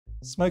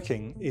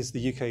Smoking is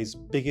the UK's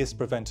biggest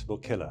preventable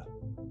killer,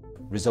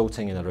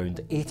 resulting in around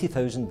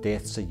 80,000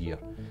 deaths a year,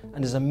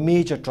 and is a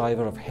major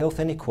driver of health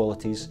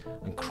inequalities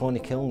and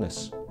chronic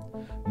illness.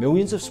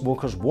 Millions of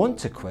smokers want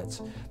to quit,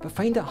 but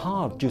find it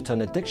hard due to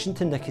an addiction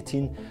to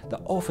nicotine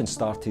that often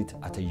started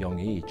at a young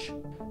age.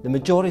 The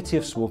majority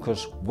of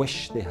smokers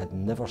wish they had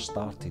never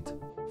started.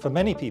 For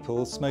many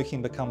people,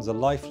 smoking becomes a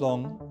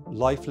lifelong,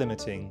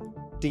 life-limiting,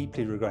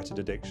 deeply regretted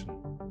addiction.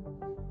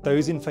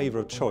 Those in favour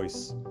of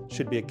choice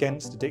should be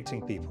against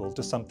addicting people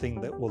to something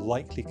that will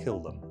likely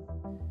kill them.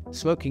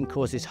 Smoking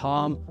causes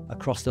harm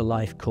across the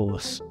life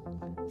course,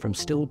 from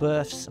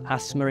stillbirths,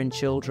 asthma in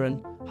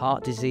children,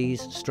 heart disease,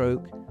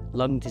 stroke,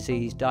 lung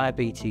disease,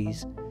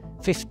 diabetes,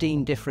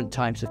 15 different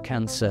types of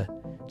cancer,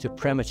 to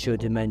premature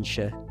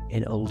dementia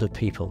in older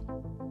people.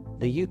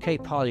 The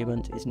UK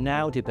Parliament is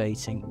now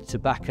debating the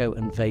Tobacco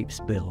and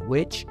Vapes Bill,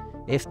 which,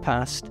 if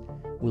passed,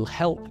 will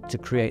help to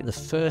create the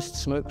first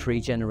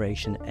smoke-free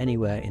generation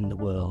anywhere in the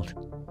world.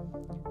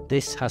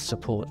 This has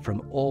support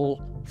from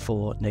all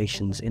 4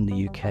 nations in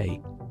the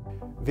UK.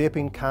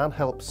 Vaping can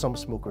help some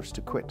smokers to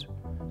quit,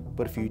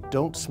 but if you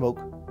don't smoke,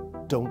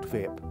 don't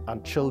vape,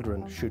 and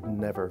children should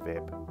never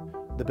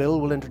vape. The bill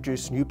will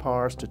introduce new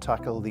powers to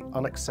tackle the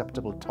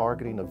unacceptable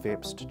targeting of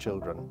vapes to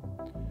children.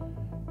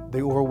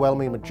 The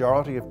overwhelming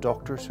majority of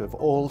doctors who have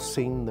all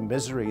seen the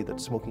misery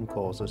that smoking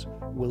causes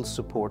will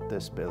support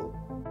this bill.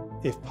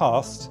 If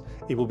passed,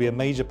 it will be a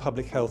major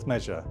public health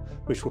measure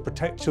which will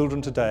protect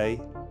children today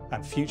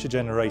and future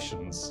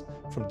generations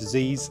from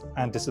disease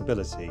and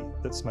disability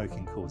that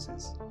smoking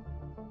causes.